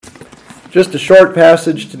Just a short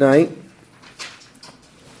passage tonight,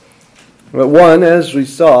 but one, as we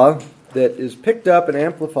saw, that is picked up and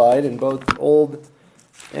amplified in both Old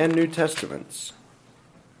and New Testaments.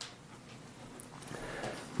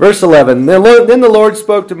 Verse 11, Then the Lord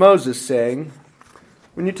spoke to Moses, saying,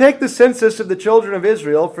 When you take the census of the children of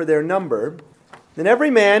Israel for their number, then every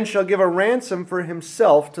man shall give a ransom for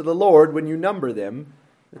himself to the Lord when you number them,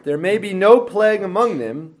 that there may be no plague among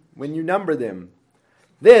them when you number them.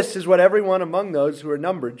 This is what everyone among those who are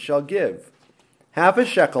numbered shall give. Half a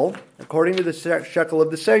shekel, according to the shekel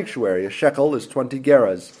of the sanctuary. A shekel is 20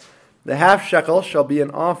 gerahs. The half shekel shall be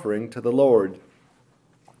an offering to the Lord.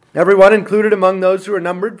 Everyone included among those who are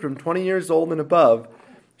numbered from 20 years old and above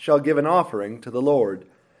shall give an offering to the Lord.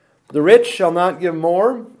 The rich shall not give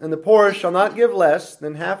more, and the poor shall not give less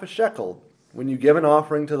than half a shekel when you give an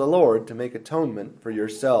offering to the Lord to make atonement for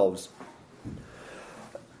yourselves.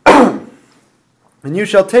 And you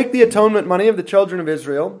shall take the atonement money of the children of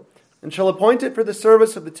Israel, and shall appoint it for the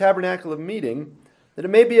service of the tabernacle of meeting, that it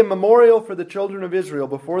may be a memorial for the children of Israel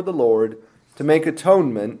before the Lord, to make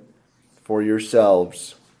atonement for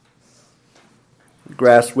yourselves. The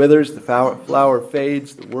grass withers, the flower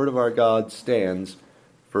fades, the word of our God stands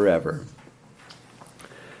forever.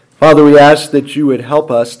 Father, we ask that you would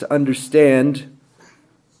help us to understand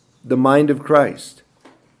the mind of Christ.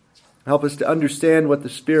 Help us to understand what the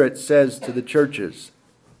Spirit says to the churches.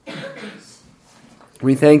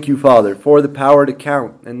 We thank you, Father, for the power to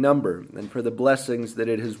count and number and for the blessings that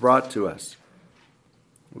it has brought to us.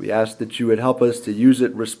 We ask that you would help us to use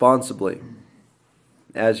it responsibly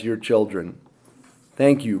as your children.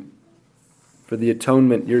 Thank you for the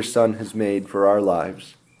atonement your Son has made for our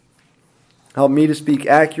lives. Help me to speak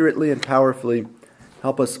accurately and powerfully.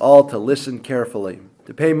 Help us all to listen carefully,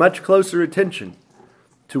 to pay much closer attention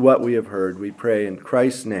to what we have heard. We pray in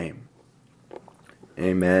Christ's name.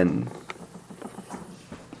 Amen.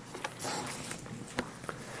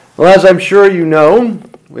 Well, as I'm sure you know,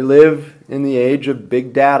 we live in the age of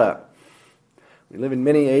big data. We live in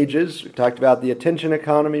many ages. We talked about the attention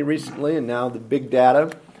economy recently, and now the big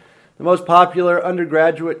data. The most popular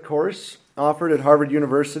undergraduate course offered at Harvard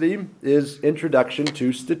University is Introduction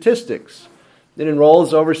to Statistics. It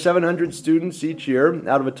enrolls over 700 students each year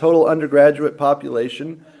out of a total undergraduate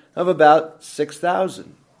population of about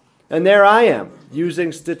 6,000. And there I am,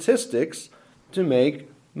 using statistics to make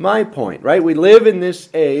my point, right? We live in this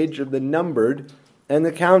age of the numbered and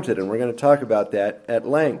the counted, and we're going to talk about that at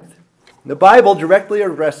length. The Bible directly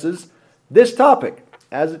addresses this topic,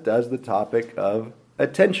 as it does the topic of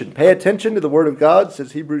attention. Pay attention to the Word of God,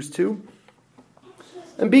 says Hebrews 2.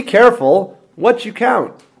 And be careful what you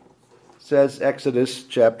count, says Exodus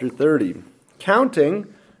chapter 30.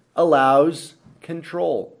 Counting allows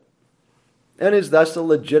control and is thus a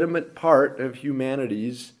legitimate part of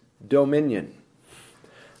humanity's dominion.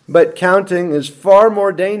 But counting is far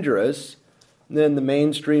more dangerous than the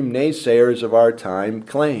mainstream naysayers of our time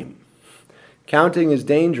claim. Counting is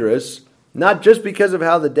dangerous not just because of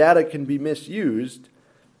how the data can be misused,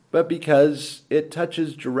 but because it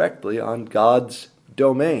touches directly on God's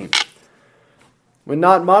domain. When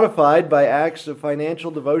not modified by acts of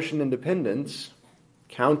financial devotion and dependence,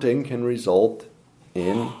 counting can result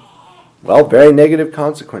in, very negative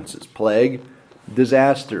consequences. Plague,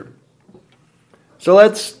 disaster. So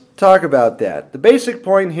let's talk about that. The basic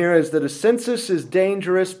point here is that a census is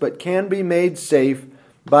dangerous but can be made safe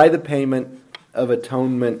by the payment of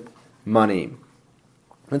atonement money.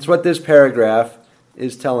 That's what this paragraph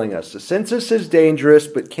is telling us. A census is dangerous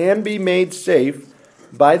but can be made safe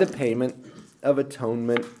by the payment of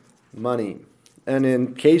atonement money. And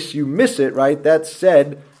in case you miss it, right, that's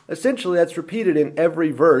said, essentially that's repeated in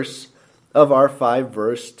every verse of our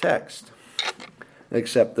 5-verse text,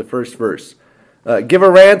 except the first verse. Give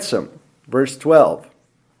a ransom, verse 12.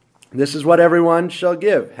 This is what everyone shall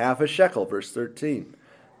give, half a shekel, verse 13.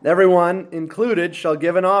 Everyone included shall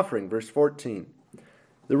give an offering, verse 14.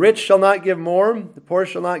 The rich shall not give more, the poor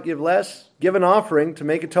shall not give less. Give an offering to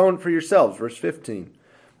make atonement for yourselves, verse 15.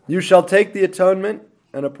 You shall take the atonement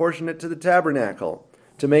and apportion it to the tabernacle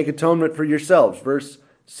to make atonement for yourselves, verse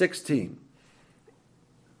 16.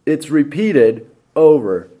 It's repeated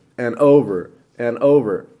over and over and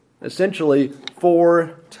over. Essentially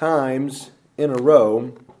 4 times in a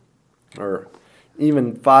row, or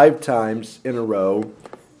even 5 times in a row,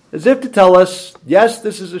 as if to tell us, yes,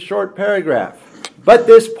 this is a short paragraph, but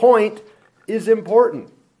this point is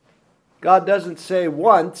important. God doesn't say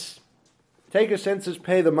once, take a census,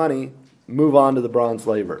 pay the money, move on to the bronze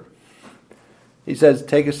laver. He says,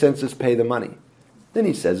 take a census, pay the money. Then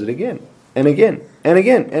he says it again, and again, and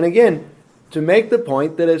again, and again, to make the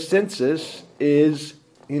point that a census is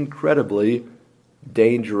incredibly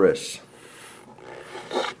dangerous.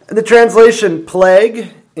 And the translation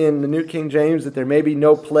plague in the New King James, that there may be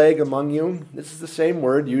no plague among you, this is the same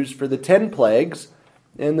word used for the 10 plagues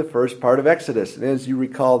in the first part of Exodus. And as you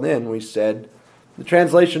recall then, we said the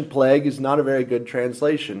translation plague is not a very good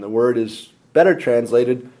translation. The word is better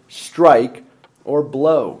translated strike or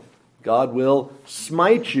blow. God will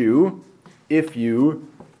smite you if you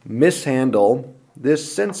mishandle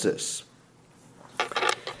this census.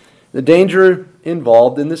 The danger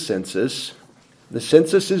involved in the census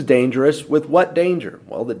is dangerous with what danger?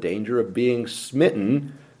 Well, the danger of being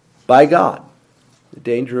smitten by God. The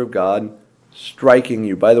danger of God striking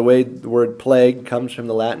you. By the way, the word plague comes from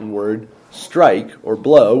the Latin word strike or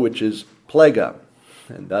blow, which is plaga,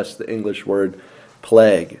 and thus the English word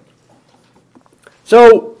plague.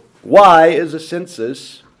 So, why is a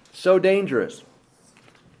census so dangerous?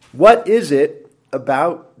 What is it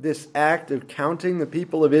about this act of counting the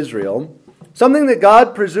people of Israel, something that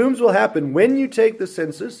God presumes will happen when you take the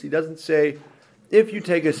census? He doesn't say if you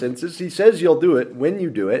take a census. He says you'll do it when you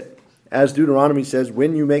do it. As Deuteronomy says,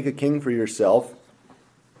 when you make a king for yourself.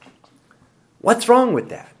 What's wrong with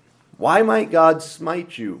that? Why might God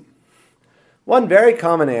smite you? One very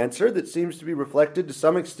common answer that seems to be reflected to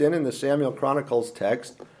some extent in the Samuel Chronicles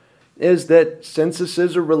text is that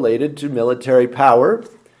censuses are related to military power.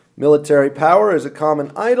 Military power is a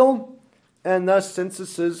common idol, and thus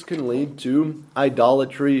censuses can lead to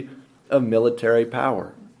idolatry of military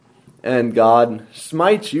power. And God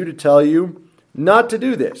smites you to tell you not to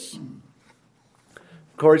do this.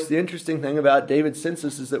 Of course, the interesting thing about David's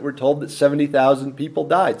census is that we're told that 70,000 people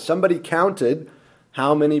died. Somebody counted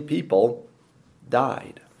how many people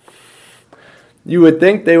died. You would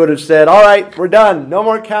think they would have said, all right, we're done. No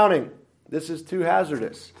more counting. This is too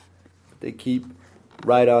hazardous. They keep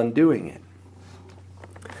right on doing it.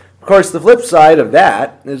 Of course, the flip side of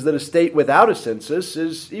that is that a state without a census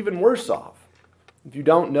is even worse off. If you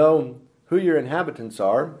don't know who your inhabitants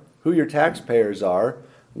are, who your taxpayers are,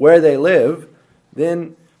 where they live,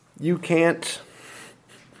 then you can't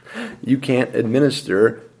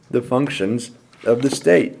administer the functions of the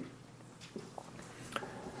state.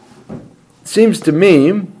 It seems to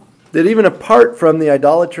me that even apart from the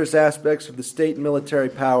idolatrous aspects of the state and military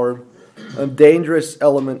power, a dangerous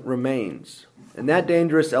element remains. And that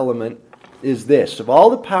dangerous element is this. Of all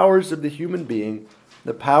the powers of the human being,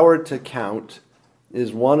 the power to count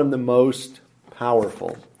is one of the most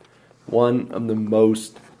powerful, one of the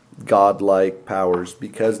most godlike powers,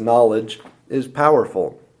 because knowledge is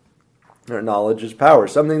powerful. Or knowledge is power.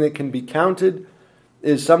 Something that can be counted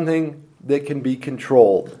is something that can be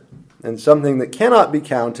controlled. And something that cannot be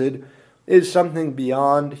counted is something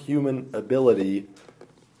beyond human ability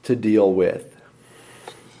to deal with.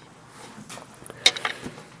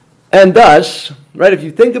 And thus, right, if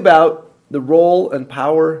you think about the role and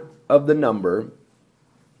power of the number,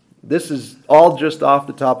 this is all just off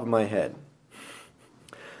the top of my head.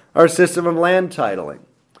 Our system of land titling.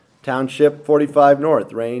 Township 45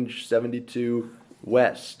 North, Range 72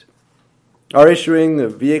 West. Our issuing the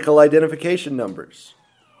vehicle identification numbers,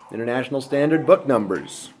 International Standard Book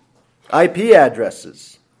numbers, IP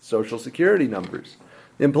addresses, Social Security numbers,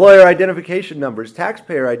 employer identification numbers,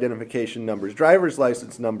 taxpayer identification numbers, driver's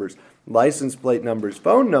license numbers, license plate numbers,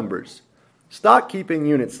 phone numbers, stock keeping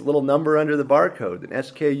units, a little number under the barcode, an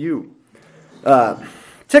SKU,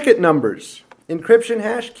 ticket numbers, encryption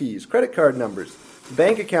hash keys, credit card numbers,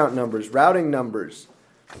 bank account numbers, routing numbers,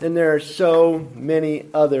 and there are so many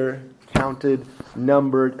other counted,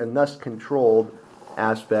 numbered, and thus controlled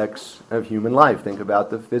aspects of human life. Think about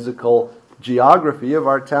the physical geography of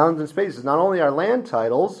our towns and spaces. Not only our land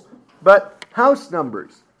titles, but house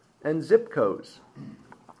numbers and zip codes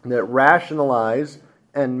that rationalize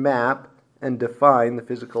and map and define the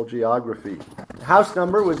physical geography. The house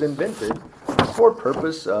number was invented for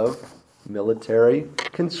purpose of military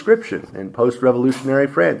conscription in post-revolutionary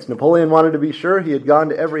France. Napoleon wanted to be sure he had gone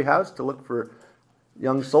to every house to look for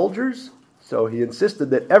young soldiers, so he insisted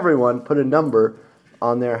that everyone put a number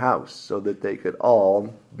on their house so that they could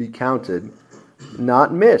all be counted,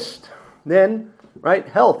 not missed. Then, right,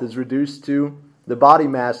 health is reduced to the body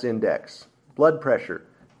mass index, blood pressure,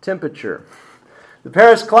 temperature. The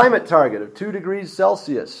Paris climate target of 2 degrees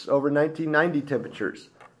Celsius over 1990 temperatures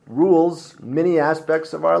rules many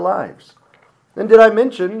aspects of our lives. And did I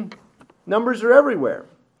mention numbers are everywhere?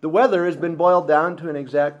 The weather has been boiled down to an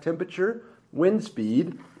exact temperature, wind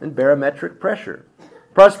speed, and barometric pressure.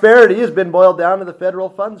 Prosperity has been boiled down to the federal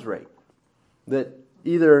funds rate that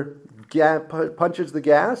either punches the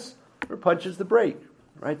gas or punches the brake.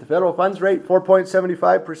 Right? The federal funds rate,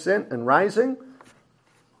 4.75% and rising.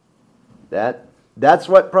 That That's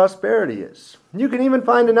what prosperity is. You can even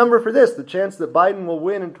find a number for this. The chance that Biden will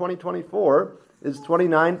win in 2024 is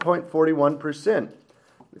 29.41%,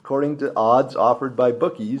 according to odds offered by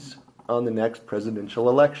bookies on the next presidential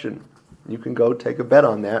election. You can go take a bet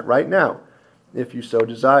on that right now, if you so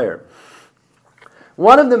desire.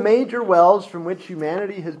 One of the major wells from which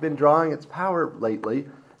humanity has been drawing its power lately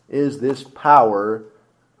is this power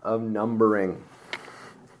of numbering.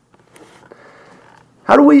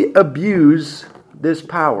 How do we abuse this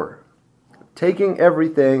power? Taking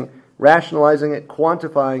everything, rationalizing it,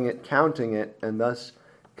 quantifying it, counting it, and thus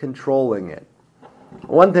controlling it.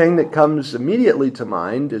 One thing that comes immediately to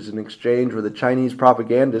mind is an exchange with a Chinese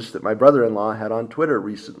propagandist that my brother-in-law had on Twitter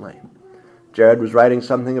recently. Jared was writing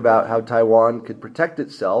something about how Taiwan could protect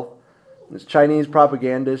itself. This Chinese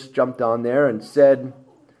propagandist jumped on there and said,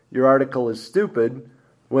 "Your article is stupid.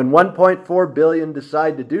 When 1.4 billion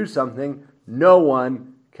decide to do something, no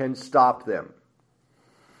one can stop them."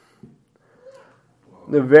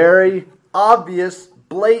 The very obvious,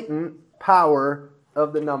 blatant power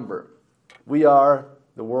of the number. We are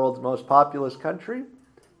the world's most populous country.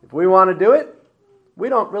 If we want to do it, we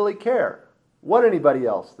don't really care what anybody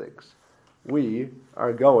else thinks. We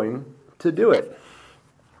are going to do it.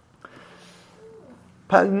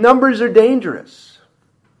 Numbers are dangerous.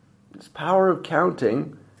 This power of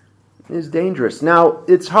counting is dangerous. Now,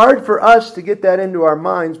 it's hard for us to get that into our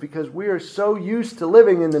minds because we are so used to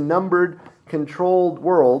living in the numbered, controlled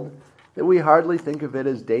world that we hardly think of it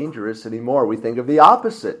as dangerous anymore. We think of the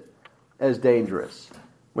opposite as dangerous.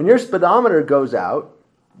 When your speedometer goes out,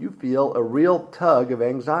 you feel a real tug of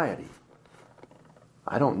anxiety.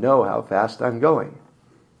 I don't know how fast I'm going.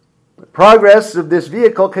 The progress of this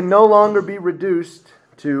vehicle can no longer be reduced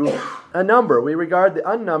to a number. We regard the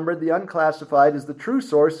unnumbered, the unclassified, as the true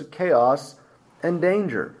source of chaos and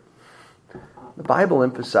danger. The Bible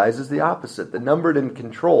emphasizes the opposite. The numbered and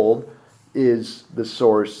controlled is the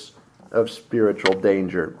source of spiritual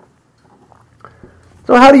danger.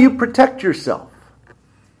 So how do you protect yourself?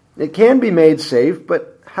 It can be made safe,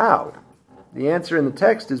 but how? The answer in the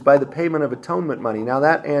text is by the payment of atonement money. Now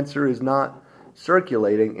that answer is not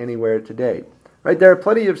circulating anywhere today. Right? There are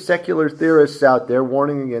plenty of secular theorists out there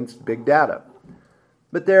warning against big data.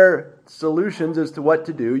 But their solutions as to what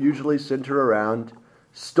to do usually center around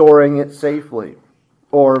storing it safely.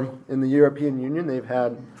 Or in the European Union, they've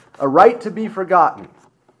had a right to be forgotten.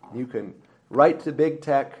 You can write to big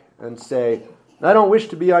tech and say, "I don't wish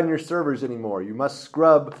to be on your servers anymore. You must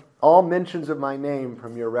scrub all mentions of my name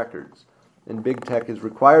from your records." And big tech is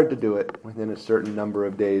required to do it within a certain number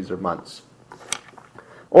of days or months.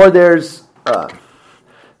 Or there's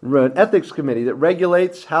an ethics committee that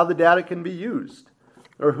regulates how the data can be used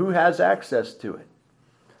or who has access to it.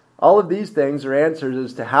 All of these things are answers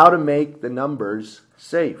as to how to make the numbers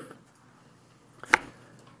safe.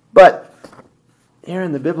 But here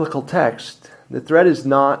in the biblical text, the threat is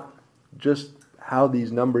not just how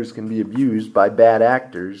these numbers can be abused by bad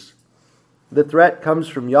actors. The threat comes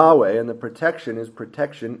from Yahweh, and the protection is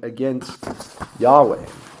protection against Yahweh.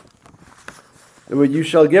 You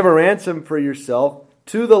shall give a ransom for yourself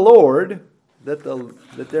to the Lord, that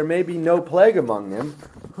there may be no plague among them.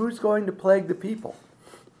 Who's going to plague the people?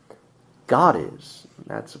 God is.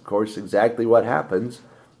 That's, of course, exactly what happens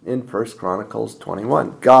in 1 Chronicles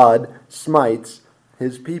 21. God smites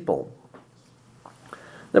his people.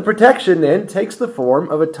 The protection then takes the form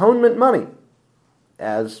of atonement money.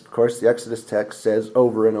 As, of course, the Exodus text says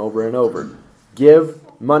over and over and over. Give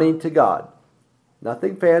money to God.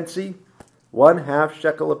 Nothing fancy. 1/2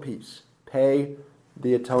 shekel apiece. Pay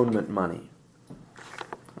the atonement money.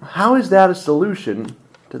 How is that a solution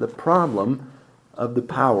to the problem of the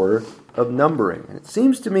power of numbering? It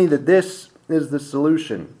seems to me that this is the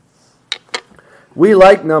solution. We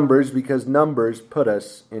like numbers because numbers put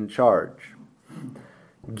us in charge.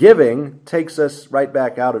 Giving takes us right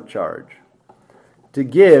back out of charge. To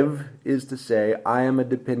give is to say, I am a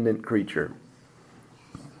dependent creature.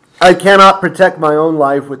 I cannot protect my own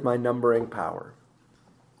life with my numbering power.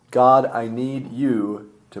 God, I need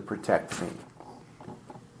you to protect me.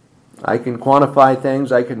 I can quantify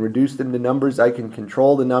things, I can reduce them to numbers, I can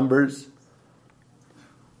control the numbers,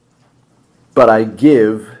 but I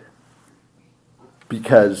give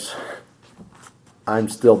because I'm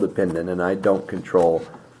still dependent and I don't control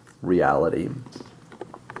reality.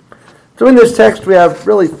 So in this text we have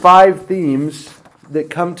really 5 themes that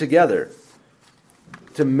come together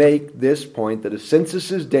to make this point that a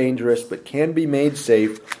census is dangerous but can be made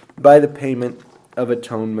safe by the payment of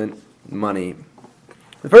atonement money.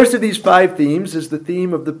 The first of these 5 themes is the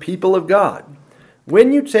theme of the people of God.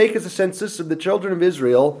 When you take as a census of the children of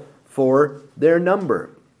Israel for their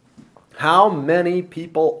number, How many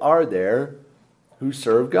people are there who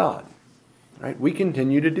serve God? Right? We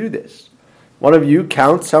continue to do this. One of you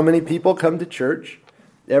counts how many people come to church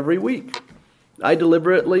every week. I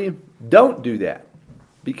deliberately don't do that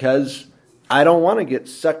because I don't want to get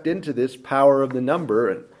sucked into this power of the number.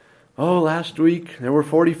 And last week there were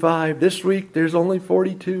 45. This week there's only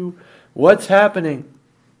 42. What's happening?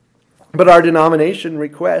 But our denomination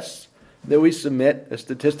requests that we submit a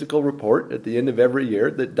statistical report at the end of every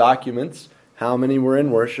year that documents how many were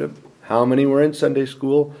in worship, how many were in Sunday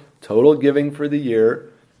school, total giving for the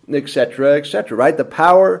year, etc., etc. Right? The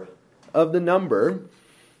power of the number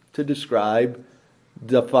to describe,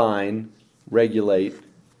 define, regulate,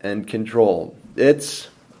 and control. It's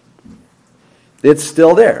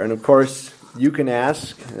still there. And of course, you can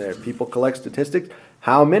ask, people collect statistics,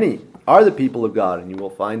 how many are the people of God? And you will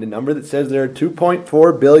find a number that says there are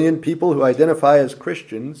 2.4 billion people who identify as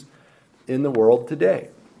Christians in the world today.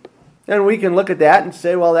 And we can look at that and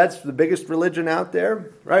say, well, that's the biggest religion out there,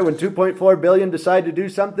 right? When 2.4 billion decide to do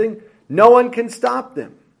something, no one can stop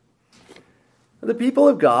them. The people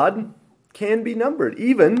of God can be numbered,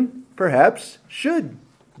 even perhaps should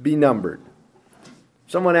be numbered.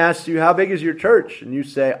 Someone asks you, how big is your church? And you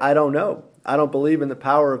say, I don't know. I don't believe in the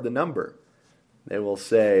power of the number. They will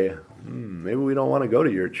say, maybe we don't want to go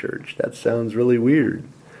to your church. That sounds really weird.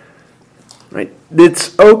 Right?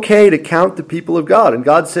 It's okay to count the people of God. And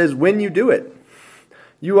God says when you do it,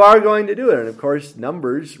 you are going to do it. And of course,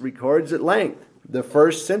 Numbers records at length the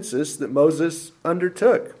first census that Moses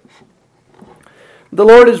undertook. The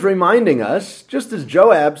Lord is reminding us, just as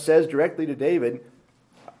Joab says directly to David,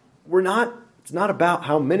 it's not about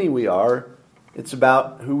how many we are, it's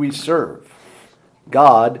about who we serve.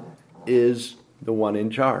 God is the one in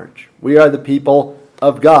charge. We are the people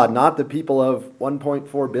of God, not the people of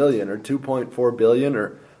 1.4 billion or 2.4 billion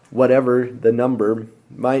or whatever the number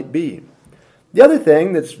might be. The other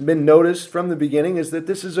thing that's been noticed from the beginning is that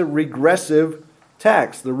this is a regressive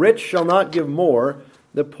tax. The rich shall not give more,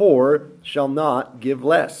 the poor shall not give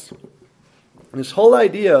less. This whole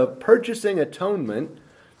idea of purchasing atonement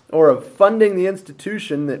or of funding the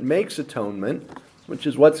institution that makes atonement, which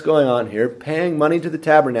is what's going on here, paying money to the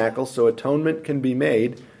tabernacle so atonement can be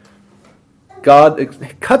made, God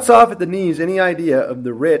cuts off at the knees any idea of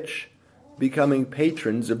the rich becoming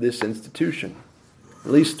patrons of this institution,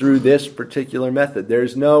 at least through this particular method.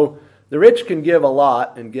 The rich can give a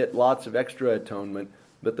lot and get lots of extra atonement,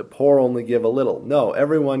 but the poor only give a little. No,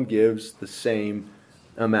 everyone gives the same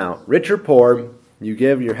amount. Rich or poor, you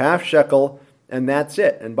give your half shekel, and that's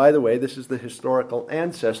it. And by the way, this is the historical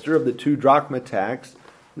ancestor of the 2 drachma tax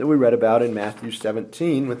that we read about in Matthew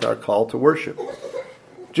 17 with our call to worship.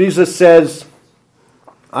 Jesus says,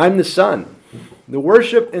 I'm the Son. The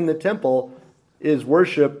worship in the temple is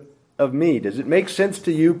worship of me. Does it make sense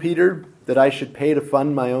to you, Peter, that I should pay to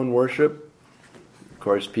fund my own worship? Of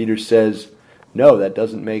course, Peter says, no, that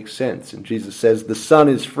doesn't make sense. And Jesus says, the Son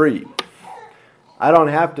is free. I don't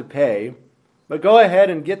have to pay, but go ahead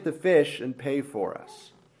and get the fish and pay for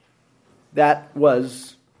us. That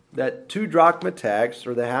 2 drachma tax,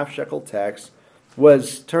 or the half shekel tax,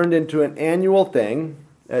 was turned into an annual thing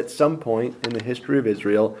at some point in the history of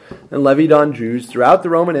Israel and levied on Jews throughout the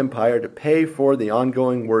Roman Empire to pay for the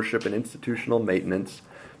ongoing worship and institutional maintenance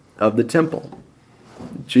of the temple.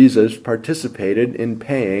 Jesus participated in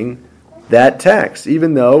paying that tax,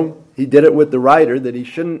 even though he did it with the rider that he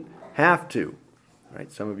shouldn't have to. Right?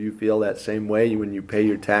 Some of you feel that same way when you pay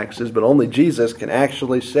your taxes, but only Jesus can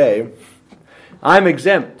actually say, I'm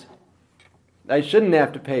exempt. I shouldn't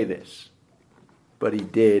have to pay this. But he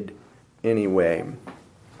did anyway.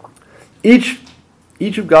 Each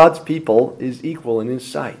of God's people is equal in his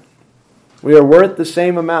sight. We are worth the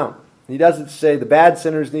same amount. He doesn't say the bad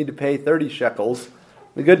sinners need to pay 30 shekels.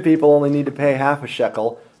 The good people only need to pay half a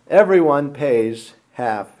shekel. Everyone pays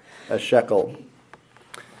half a shekel.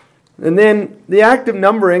 And then the act of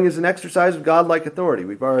numbering is an exercise of godlike authority.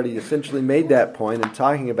 We've already essentially made that point in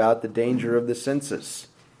talking about the danger of the census.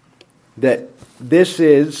 That this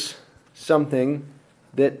is something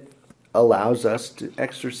that allows us to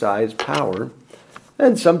exercise power,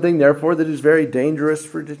 and something, therefore, that is very dangerous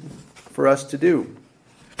for us to do.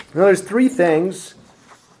 Now, there's 3 things,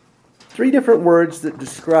 3 different words that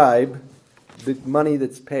describe the money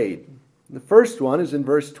that's paid. The first one is in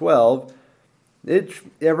verse 12.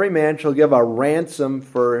 Every man shall give a ransom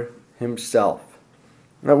for himself.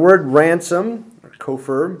 The word ransom, or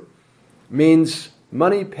kofar, means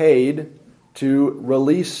money paid to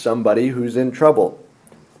release somebody who's in trouble.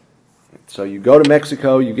 So you go to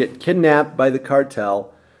Mexico, you get kidnapped by the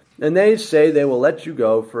cartel, and they say they will let you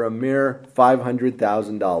go for a mere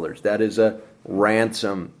 $500,000. That is a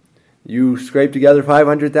ransom. You scrape together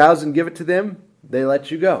 500,000, give it to them, they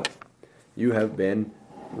let you go. You have been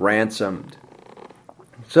ransomed.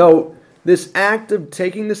 So this act of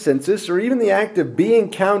taking the census, or even the act of being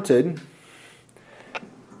counted,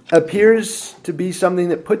 appears to be something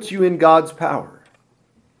that puts you in God's power.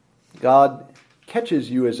 God catches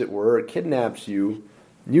you, as it were, or kidnaps you.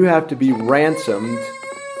 You have to be ransomed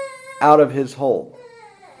out of his hold.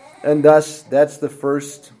 And thus, that's the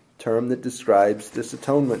first term that describes this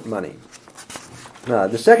atonement money.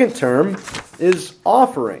 The second term is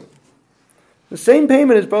offering. The same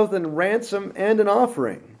payment is both a ransom and an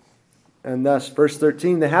offering. And thus, verse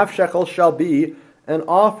 13, the half shekel shall be an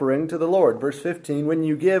offering to the Lord. Verse 15, when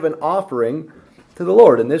you give an offering to the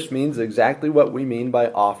Lord. And this means exactly what we mean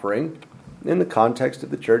by offering in the context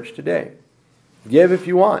of the church today. Give if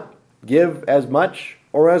you want. Give as much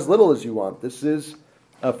or as little as you want. This is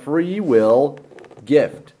a free will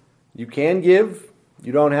gift. You can give.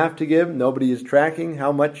 You don't have to give. Nobody is tracking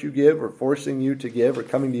how much you give or forcing you to give or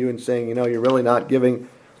coming to you and saying, you're really not giving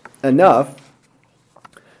enough.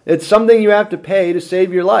 It's something you have to pay to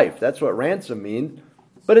save your life. That's what ransom means.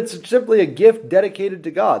 But it's simply a gift dedicated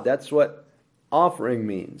to God. That's what offering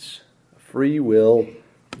means. A free will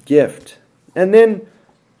gift. And then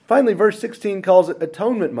finally, verse 16 calls it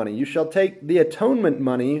atonement money. You shall take the atonement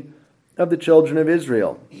money of the children of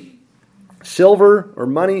Israel. Silver or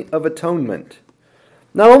money of atonement.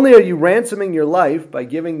 Not only are you ransoming your life by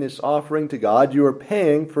giving this offering to God, you are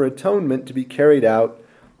paying for atonement to be carried out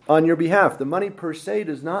on your behalf. The money per se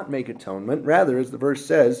does not make atonement. Rather, as the verse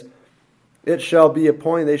says, they shall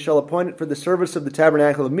appoint it for the service of the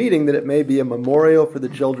tabernacle of meeting, that it may be a memorial for the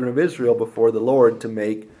children of Israel before the Lord to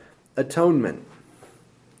make atonement.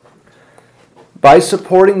 By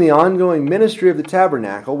supporting the ongoing ministry of the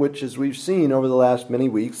tabernacle, which, as we've seen over the last many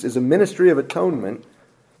weeks, is a ministry of atonement,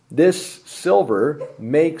 this silver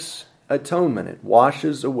makes atonement. It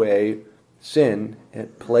washes away sin.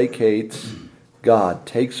 It placates God,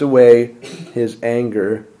 takes away his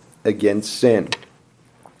anger against sin.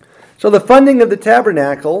 So the funding of the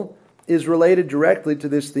tabernacle is related directly to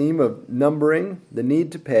this theme of numbering, the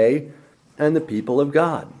need to pay, and the people of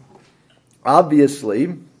God.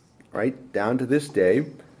 Obviously, right down to this day,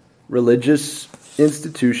 religious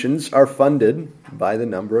institutions are funded by the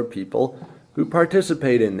number of people who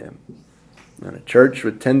participate in them. And a church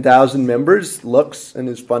with 10,000 members looks and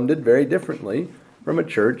is funded very differently from a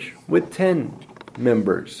church with 10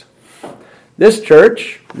 members. This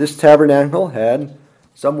church, this tabernacle, had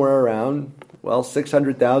somewhere around,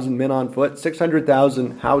 600,000 men on foot,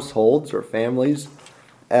 600,000 households or families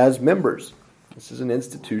as members. This is an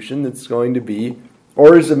institution that's going to be,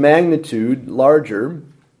 or is a magnitude larger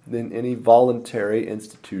than any voluntary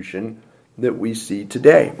institution that we see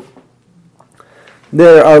today.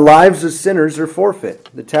 Our lives as sinners are forfeit.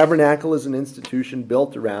 The tabernacle is an institution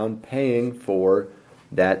built around paying for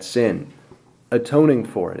that sin, atoning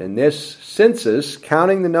for it. And this census,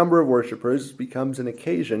 counting the number of worshipers, becomes an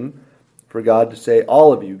occasion for God to say,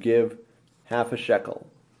 all of you give half a shekel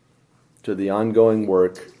to the ongoing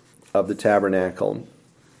work of the tabernacle.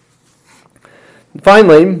 And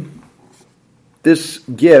finally, this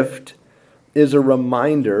gift is a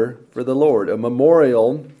reminder for the Lord, a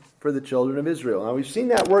memorial for the children of Israel. Now, we've seen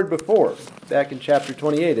that word before, back in chapter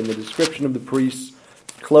 28, in the description of the priest's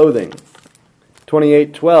clothing.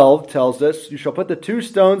 28:12 tells us, you shall put the 2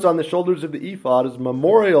 stones on the shoulders of the ephod as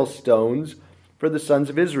memorial stones for the sons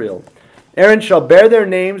of Israel. Aaron shall bear their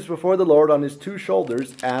names before the Lord on his 2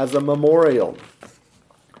 shoulders as a memorial.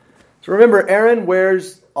 So remember, Aaron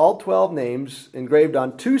wears all 12 names engraved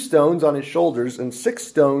on 2 stones on his shoulders and 6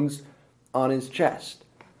 stones on his chest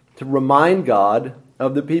to remind God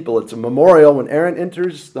of the people. It's a memorial. When Aaron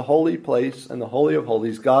enters the holy place and the Holy of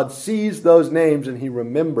Holies, God sees those names and he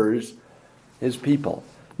remembers his people.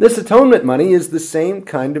 This atonement money is the same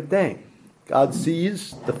kind of thing. God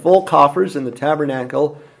sees the full coffers in the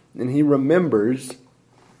tabernacle and he remembers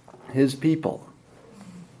his people.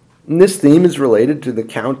 And this theme is related to the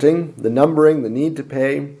counting, the numbering, the need to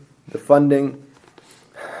pay, the funding.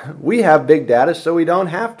 We have big data, so we don't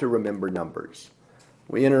have to remember numbers.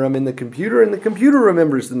 We enter them in the computer, and the computer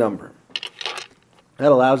remembers the number.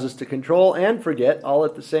 That allows us to control and forget all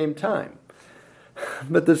at the same time.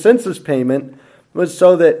 But the census payment was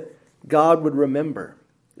so that God would remember.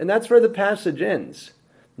 And that's where the passage ends.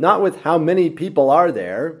 Not with how many people are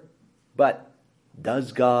there, but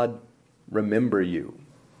does God remember you?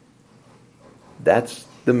 That's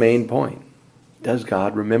the main point. Does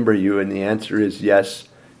God remember you? And the answer is yes,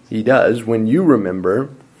 he does. When you remember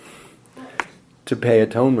to pay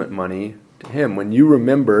atonement money to him, when you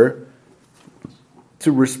remember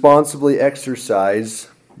to responsibly exercise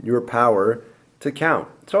your power to count.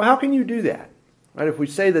 So how can you do that? Right? If we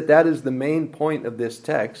say that that is the main point of this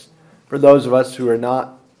text, for those of us who are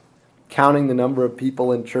not counting the number of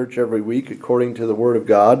people in church every week according to the Word of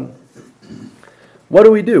God, what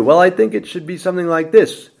do we do? Well, I think it should be something like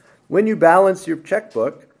this. When you balance your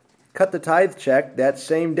checkbook, cut the tithe check that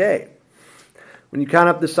same day. When you count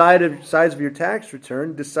up the size of your tax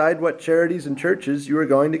return, decide what charities and churches you are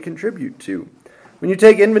going to contribute to. When you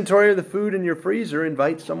take inventory of the food in your freezer,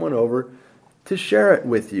 invite someone over to share it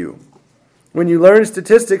with you. When you learn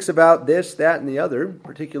statistics about this, that, and the other,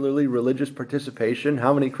 particularly religious participation,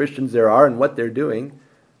 how many Christians there are and what they're doing,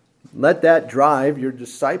 let that drive your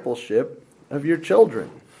discipleship of your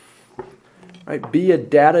children. Right? Be a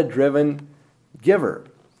data-driven giver.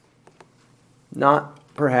 Not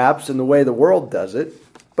perhaps in the way the world does it,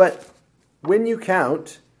 but when you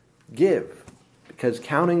count, give. Because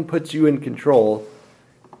counting puts you in control,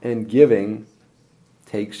 and giving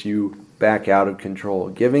takes you back out of control.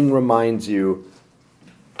 Giving reminds you,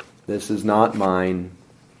 this is not mine,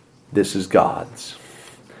 this is God's.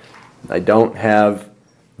 I don't have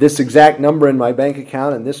this exact number in my bank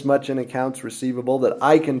account and this much in accounts receivable that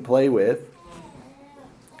I can play with.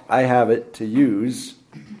 I have it to use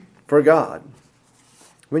for God.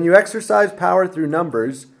 When you exercise power through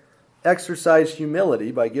numbers, exercise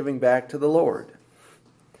humility by giving back to the Lord.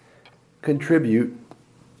 Contribute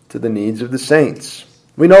to the needs of the saints.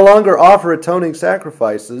 We no longer offer atoning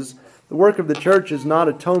sacrifices. The work of the church is not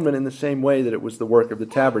atonement in the same way that it was the work of the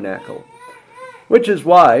tabernacle, which is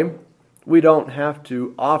why we don't have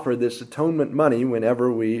to offer this atonement money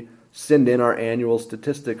whenever we send in our annual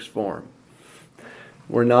statistics form.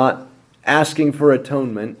 We're not asking for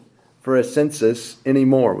atonement for a census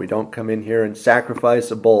anymore. We don't come in here and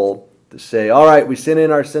sacrifice a bull to say, all right, we sent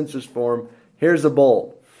in our census form, here's a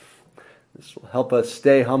bull. This will help us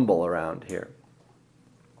stay humble around here.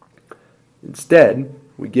 Instead,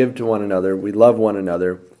 we give to one another, we love one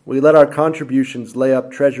another, we let our contributions lay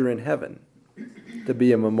up treasure in heaven to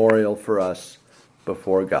be a memorial for us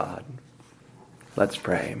before God. Let's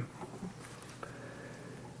pray.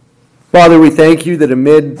 Father, we thank you that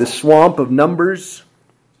amid the swamp of numbers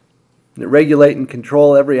that regulate and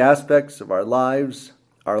control every aspect of our lives,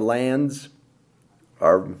 our lands,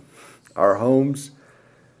 our homes,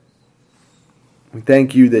 we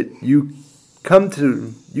thank you that you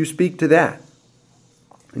speak to that.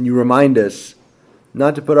 And you remind us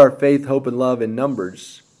not to put our faith, hope, and love in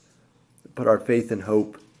numbers, but put our faith and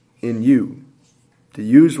hope in you. To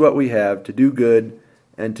use what we have, to do good,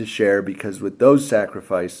 and to share, because with those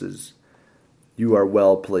sacrifices, you are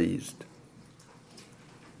well pleased.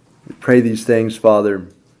 We pray these things, Father,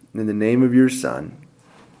 in the name of your Son.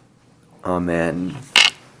 Amen.